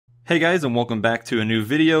Hey guys, and welcome back to a new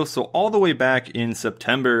video. So all the way back in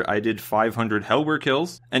September, I did 500 Hellware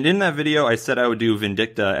kills, and in that video I said I would do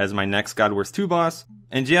Vindicta as my next God Wars 2 boss,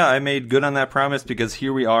 and yeah, I made good on that promise because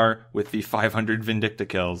here we are with the 500 Vindicta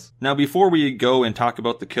kills. Now before we go and talk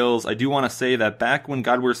about the kills, I do want to say that back when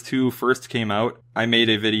God Wars 2 first came out, I made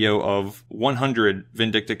a video of 100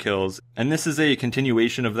 Vindicta kills, and this is a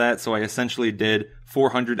continuation of that, so I essentially did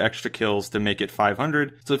 400 extra kills to make it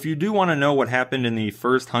 500. So if you do want to know what happened in the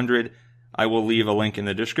first 100, I will leave a link in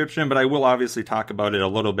the description, but I will obviously talk about it a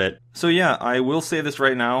little bit. So yeah, I will say this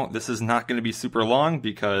right now, this is not going to be super long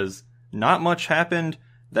because not much happened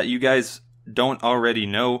that you guys don't already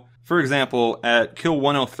know. For example, at kill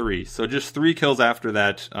 103, so just 3 kills after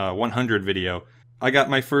that 100 video, I got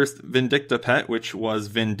my first Vindicta pet, which was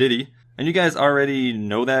Vindicta. And you guys already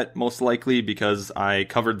know that, most likely, because I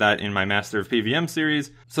covered that in my Master of PVM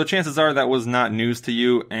series. So chances are that was not news to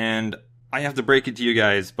you, and I have to break it to you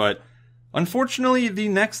guys, but unfortunately, the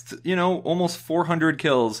next, almost 400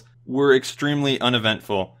 kills were extremely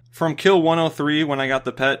uneventful. From kill 103 when I got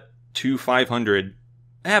the pet to 500,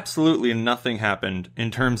 absolutely nothing happened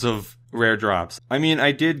in terms of rare drops. I mean,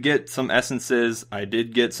 I did get some essences, I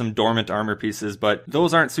did get some dormant armor pieces, but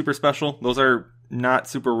those aren't super special. Those are not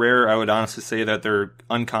super rare. I would honestly say that they're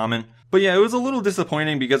uncommon. But yeah, it was a little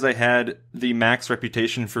disappointing because I had the max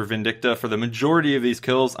reputation for Vindicta for the majority of these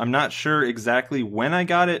kills. I'm not sure exactly when I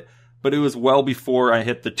got it, but it was well before I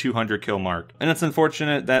hit the 200 kill mark. And it's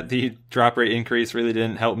unfortunate that the drop rate increase really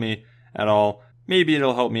didn't help me at all. Maybe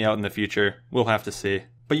it'll help me out in the future. We'll have to see.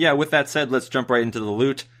 But yeah, with that said, let's jump right into the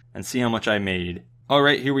loot and see how much I made.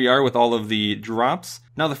 Alright, here we are with all of the drops.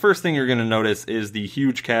 Now the first thing you're going to notice is the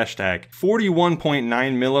huge cash tag.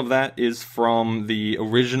 41.9 mil of that is from the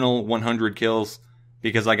original 100 kills,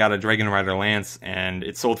 because I got a Dragon Rider Lance and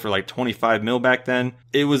it sold for like 25 mil back then.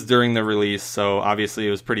 It was during the release, so obviously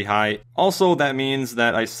it was pretty high. Also, that means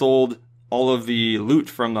that I sold all of the loot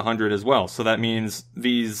from the 100 as well. So that means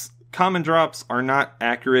these common drops are not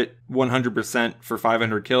accurate 100% for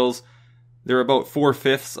 500 kills. They're about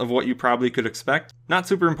 4/5 of what you probably could expect. Not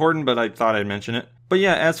super important, but I thought I'd mention it. But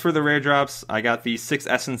yeah, as for the rare drops, I got the 6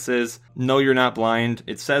 essences. No, you're not blind.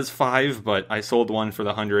 It says 5, but I sold 1 for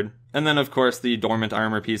the 100. And then, of course, the dormant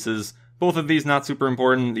armor pieces. Both of these not super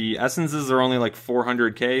important. The essences are only like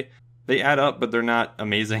 400k. They add up, but they're not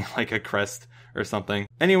amazing like a crest or something.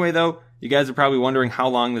 Anyway, though, you guys are probably wondering how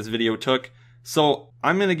long this video took. So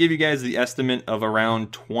I'm going to give you guys the estimate of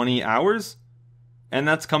around 20 hours. And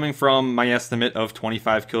that's coming from my estimate of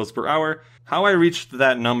 25 kills per hour. How I reached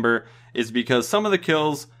that number is because some of the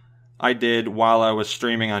kills I did while I was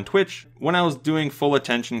streaming on Twitch. When I was doing full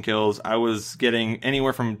attention kills, I was getting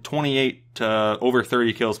anywhere from 28 to over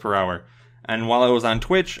 30 kills per hour. And while I was on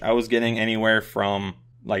Twitch, I was getting anywhere from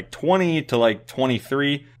like 20 to like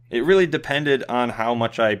 23. It really depended on how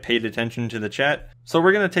much I paid attention to the chat. So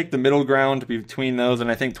we're going to take the middle ground between those, and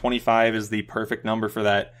I think 25 is the perfect number for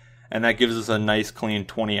that. And that gives us a nice clean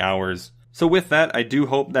 20 hours. So with that, I do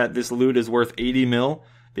hope that this loot is worth 80 mil,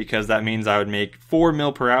 because that means I would make 4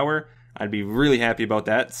 mil per hour. I'd be really happy about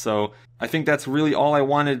that. So I think that's really all I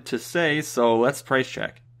wanted to say, so let's price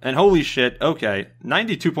check. And holy shit, okay,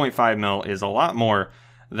 92.5 mil is a lot more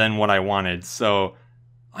than what I wanted, so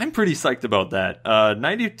I'm pretty psyched about that.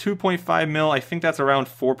 92.5 mil, I think that's around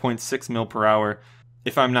 4.6 mil per hour,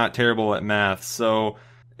 if I'm not terrible at math, so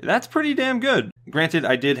that's pretty damn good. Granted,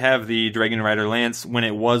 I did have the Dragon Rider Lance when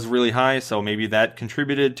it was really high, so maybe that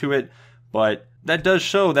contributed to it, but that does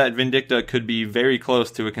show that Vindicta could be very close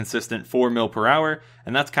to a consistent 4 mil per hour,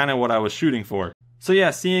 and that's kind of what I was shooting for. So yeah,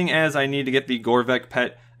 seeing as I need to get the Gorvek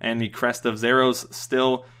pet and the Crest of Zeros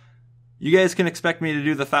still, you guys can expect me to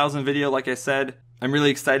do the 1000 video like I said. I'm really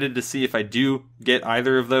excited to see if I do get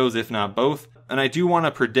either of those, if not both, and I do want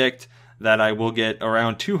to predict that I will get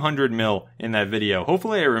around 200 mil in that video.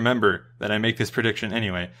 Hopefully I remember that I make this prediction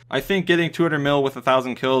anyway. I think getting 200 mil with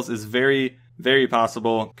 1,000 kills is very, very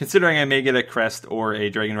possible, considering I may get a Crest or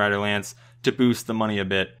a Dragon Rider Lance to boost the money a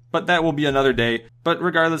bit. But that will be another day. But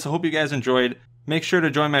regardless, I hope you guys enjoyed. Make sure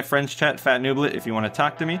to join my friends chat, Fat Nooblet, if you want to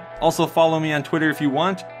talk to me. Also follow me on Twitter if you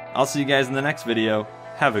want. I'll see you guys in the next video.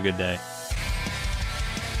 Have a good day.